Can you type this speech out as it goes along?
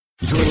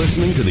You're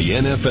listening to the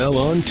NFL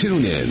on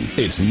TuneIn.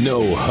 It's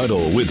No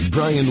Huddle with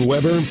Brian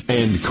Weber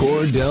and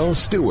Cordell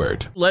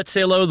Stewart. Let's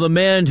say hello to the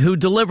man who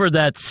delivered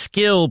that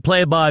skill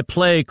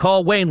play-by-play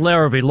call, Wayne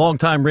Larrivee,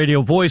 longtime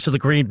radio voice of the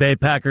Green Bay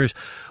Packers.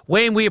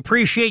 Wayne, we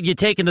appreciate you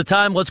taking the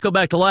time. Let's go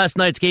back to last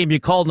night's game you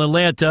called in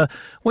Atlanta.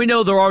 We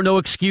know there are no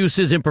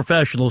excuses in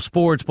professional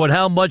sports, but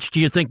how much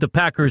do you think the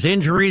Packers'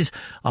 injuries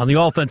on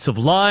the offensive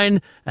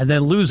line and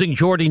then losing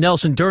Jordy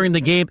Nelson during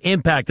the game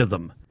impacted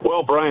them?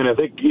 Well, Brian, I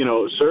think,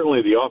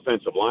 certainly the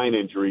offensive line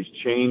injuries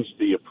changed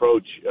the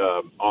approach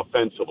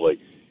offensively.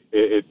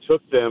 It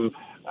took them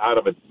out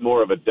of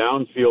more of a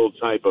downfield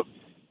type of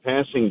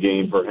passing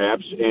game,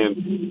 perhaps,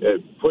 and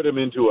put him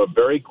into a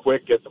very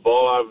quick, get the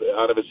ball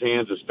out of his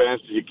hands as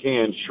fast as you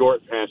can,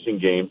 short passing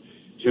game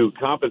to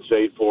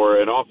compensate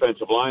for an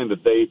offensive line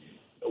that they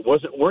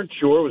weren't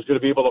sure was going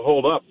to be able to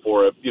hold up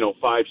for a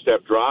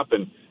five-step drop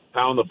and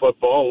pound the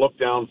football, look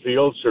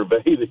downfield,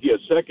 survey the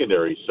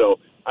secondary. So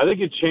I think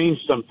it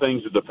changed some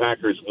things that the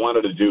Packers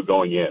wanted to do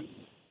going in.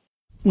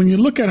 When you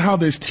look at how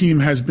this team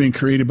has been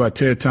created by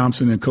Ted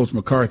Thompson and Coach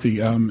McCarthy,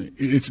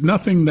 it's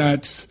nothing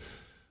that's,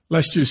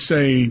 let's just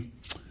say,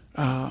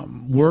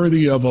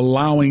 worthy of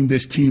allowing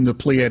this team to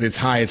play at its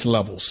highest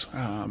levels.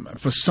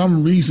 For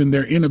some reason,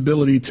 their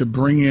inability to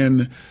bring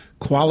in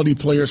quality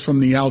players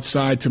from the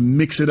outside to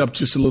mix it up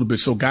just a little bit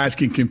so guys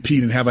can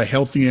compete and have a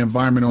healthy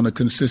environment on a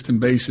consistent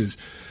basis.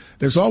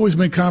 There's always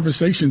been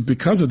conversations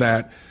because of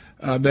that,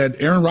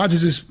 that Aaron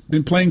Rodgers has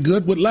been playing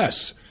good with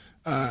less.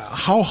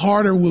 How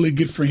harder will it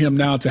get for him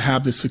now to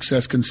have this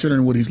success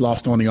considering what he's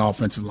lost on the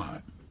offensive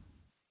line?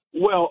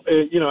 Well,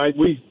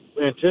 we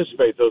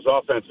anticipate those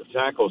offensive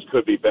tackles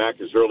could be back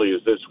as early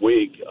as this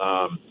week.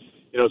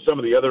 Some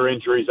of the other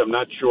injuries, I'm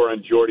not sure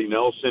on Jordy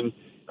Nelson.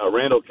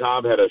 Randall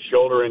Cobb had a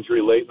shoulder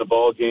injury late in the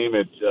ball game.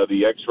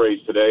 The X-rays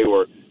today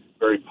were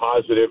very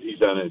positive.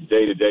 He's on a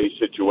day-to-day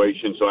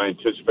situation, so I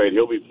anticipate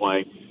he'll be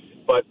playing.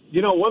 But,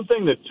 one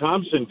thing that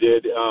Thompson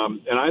did,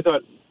 and I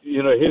thought,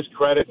 his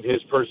credit and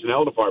his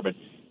personnel department,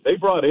 they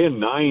brought in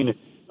 9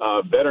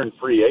 veteran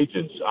free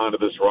agents onto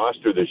this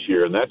roster this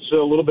year, and that's a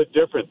little bit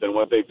different than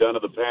what they've done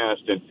in the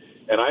past.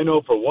 And I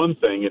know for one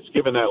thing, it's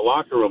given that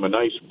locker room a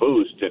nice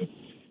boost, and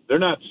they're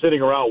not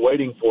sitting around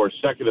waiting for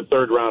second and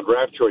third round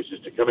draft choices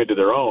to come into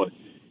their own.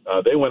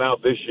 They went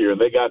out this year,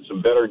 and they got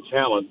some veteran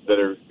talent that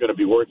are going to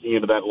be working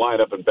into that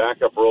lineup and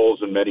backup roles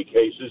in many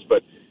cases.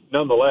 But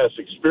nonetheless,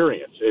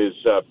 experience is,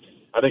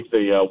 I think,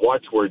 the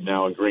watchword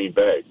now in Green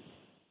Bay.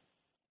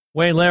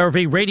 Wayne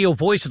Larrivee, radio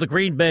voice of the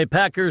Green Bay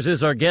Packers,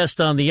 is our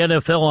guest on the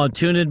NFL on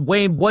TuneIn.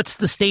 Wayne, what's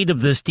the state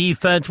of this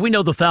defense? We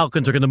know the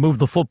Falcons are going to move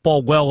the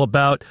football well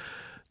about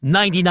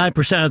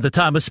 99% of the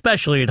time,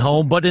 especially at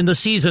home. But in the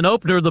season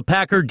opener, the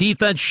Packer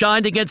defense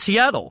shined against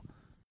Seattle.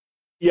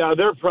 Yeah,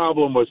 their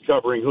problem was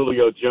covering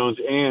Julio Jones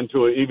and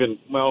to even,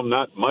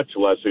 not much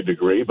less a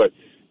degree, but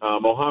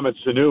Mohamed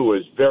Sanu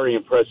was very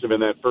impressive in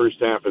that first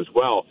half as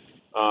well.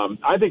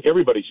 I think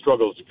everybody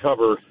struggles to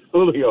cover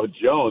Julio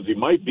Jones. He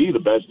might be the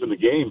best in the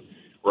game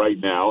right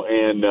now.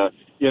 And,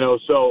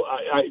 so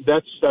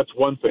that's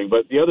one thing.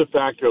 But the other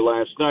factor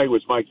last night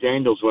was Mike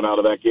Daniels went out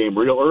of that game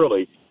real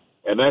early,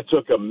 and that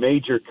took a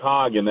major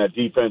cog in that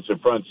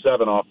defensive front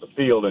seven off the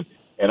field.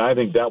 And I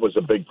think that was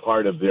a big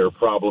part of their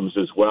problems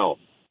as well.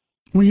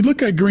 When you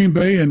look at Green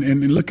Bay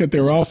and look at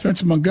their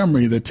offense,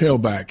 Montgomery, the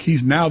tailback,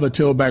 he's now the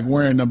tailback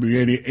wearing number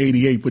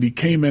 88, but he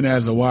came in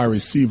as a wide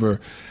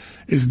receiver.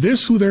 Is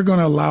this who they're going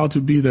to allow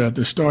to be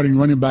the starting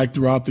running back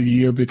throughout the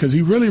year? Because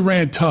he really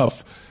ran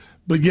tough,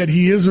 but yet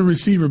he is a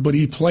receiver, but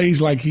he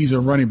plays like he's a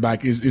running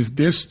back. Is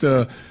this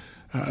the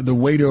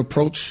way to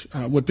approach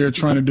what they're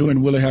trying to do,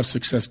 and will they have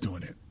success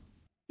doing it?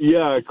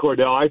 Yeah,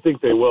 Cordell, I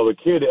think they will. The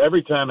kid,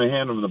 every time they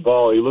hand him the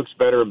ball, he looks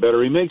better and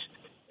better. He makes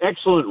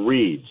excellent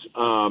reads.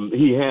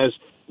 He has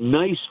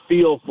nice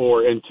feel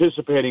for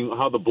anticipating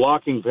how the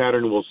blocking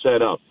pattern will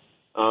set up.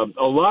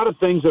 A lot of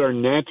things that are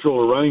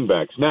natural to running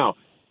backs. Now,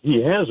 he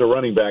has a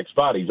running back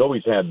spot. He's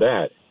always had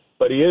that.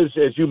 But he is,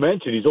 as you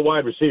mentioned, he's a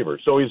wide receiver.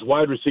 So his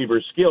wide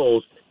receiver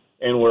skills,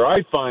 and where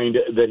I find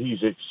that he's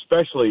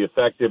especially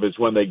effective is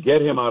when they get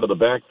him out of the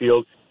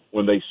backfield,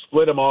 when they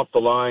split him off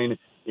the line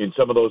in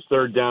some of those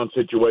third down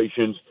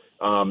situations.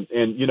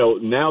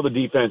 Now the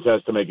defense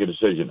has to make a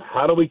decision.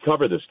 How do we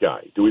cover this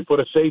guy? Do we put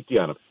a safety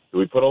on him? Do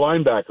we put a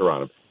linebacker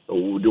on him?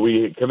 Do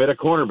we commit a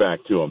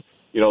cornerback to him?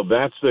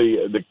 That's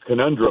the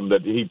conundrum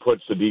that he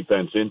puts the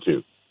defense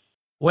into.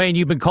 Wayne,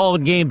 you've been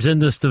calling games in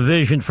this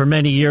division for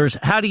many years.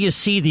 How do you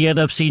see the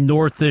NFC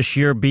North this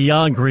year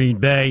beyond Green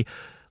Bay?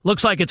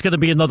 Looks like it's going to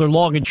be another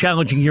long and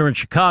challenging year in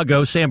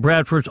Chicago. Sam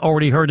Bradford's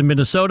already heard in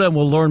Minnesota, and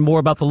we'll learn more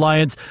about the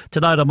Lions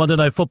tonight on Monday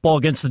Night Football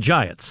against the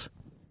Giants.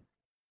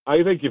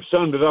 I think you've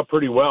summed it up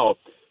pretty well.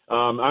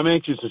 I'm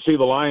anxious to see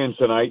the Lions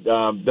tonight.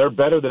 They're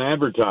better than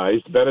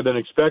advertised, better than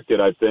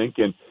expected, I think.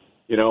 And,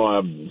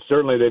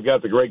 certainly they've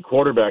got the great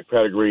quarterback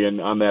pedigree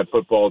on that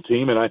football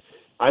team. And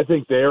I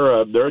think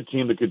they're a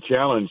team that could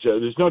challenge.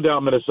 There's no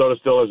doubt Minnesota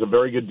still has a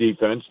very good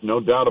defense, no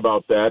doubt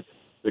about that.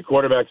 The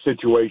quarterback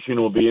situation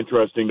will be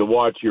interesting to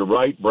watch. You're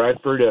right,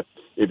 Bradford,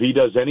 if he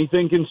does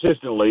anything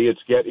consistently, it's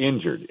get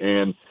injured.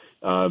 And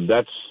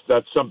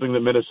That's something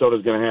that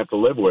Minnesota's going to have to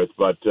live with.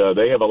 But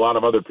they have a lot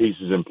of other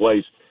pieces in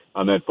place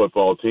on that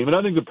football team. And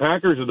I think the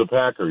Packers are the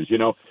Packers. You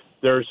know,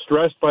 they're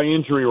stressed by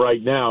injury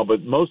right now,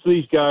 but most of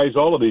these guys,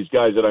 all of these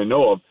guys that I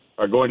know of,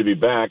 are going to be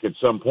back at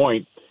some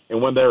point.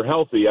 And when they're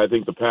healthy, I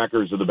think the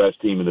Packers are the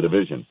best team in the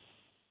division.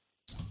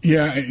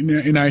 Yeah,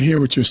 and I hear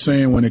what you're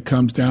saying when it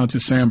comes down to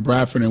Sam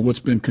Bradford and what's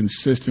been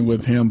consistent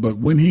with him. But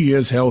when he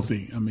is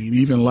healthy, I mean,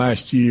 even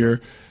last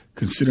year,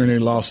 considering they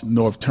lost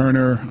North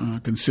Turner,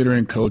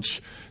 considering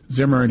Coach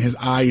Zimmer and his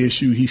eye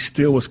issue, he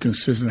still was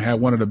consistent, had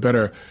one of the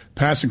better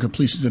passing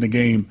completions in the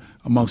game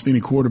amongst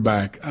any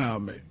quarterback.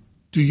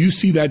 Do you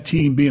see that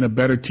team being a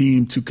better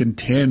team to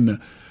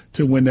contend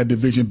to win that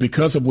division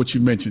because of what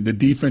you mentioned? The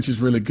defense is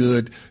really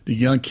good. The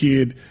young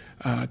kid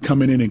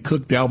coming in and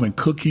Dalvin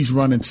Cook, he's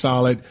running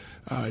solid.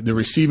 The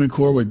receiving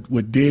core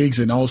with Diggs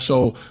and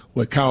also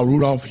with Kyle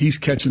Rudolph, he's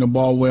catching the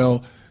ball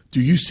well.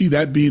 Do you see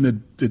that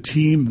being the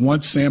team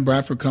once Sam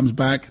Bradford comes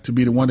back to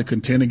be the one to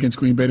contend against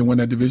Green Bay to win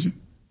that division?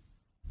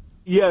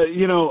 Yeah,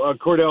 you know,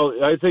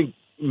 Cordell, I think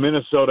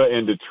Minnesota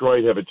and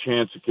Detroit have a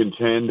chance to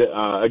contend.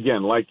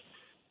 Again, like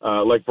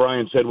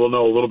Brian said, we'll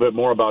know a little bit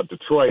more about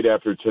Detroit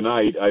after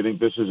tonight. I think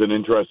this is an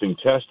interesting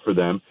test for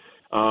them.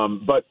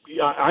 But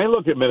I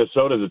look at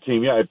Minnesota as a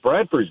team. Yeah, if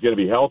Bradford's going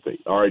to be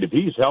healthy, all right, if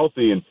he's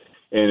healthy and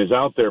is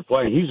out there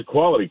playing, he's a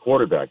quality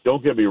quarterback.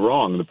 Don't get me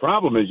wrong. The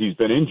problem is he's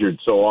been injured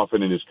so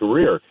often in his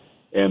career,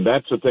 and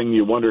that's the thing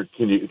you wonder,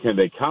 can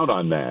they count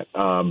on that?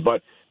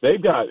 But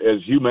they've got, as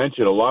you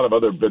mentioned, a lot of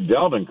other –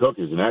 Dalvin Cook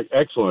is an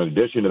excellent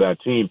addition to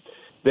that team.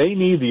 They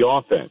need the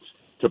offense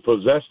to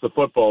possess the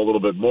football a little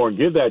bit more and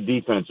give that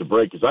defense a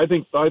break. Because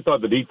I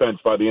thought the defense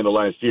by the end of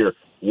last year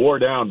wore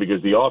down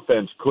because the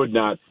offense could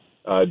not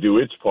do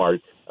its part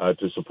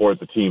to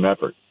support the team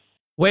effort.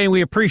 Wayne,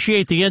 we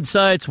appreciate the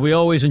insights. We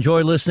always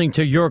enjoy listening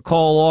to your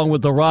call along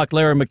with The Rock,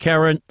 Larry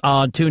McCarron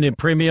on TuneIn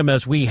Premium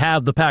as we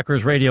have the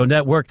Packers Radio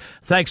Network.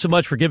 Thanks so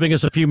much for giving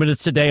us a few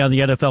minutes today on the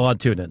NFL on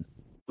TuneIn.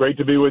 Great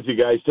to be with you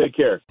guys. Take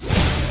care.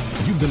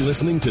 You've been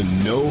listening to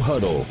No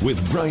Huddle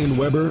with Brian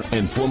Weber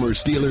and former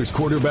Steelers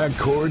quarterback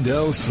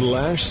Cordell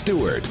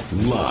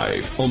 /Stewart.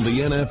 Live on the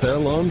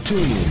NFL on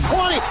TuneIn.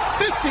 20,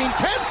 15,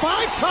 10,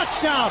 5,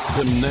 touchdown.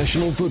 The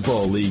National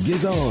Football League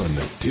is on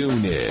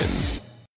TuneIn.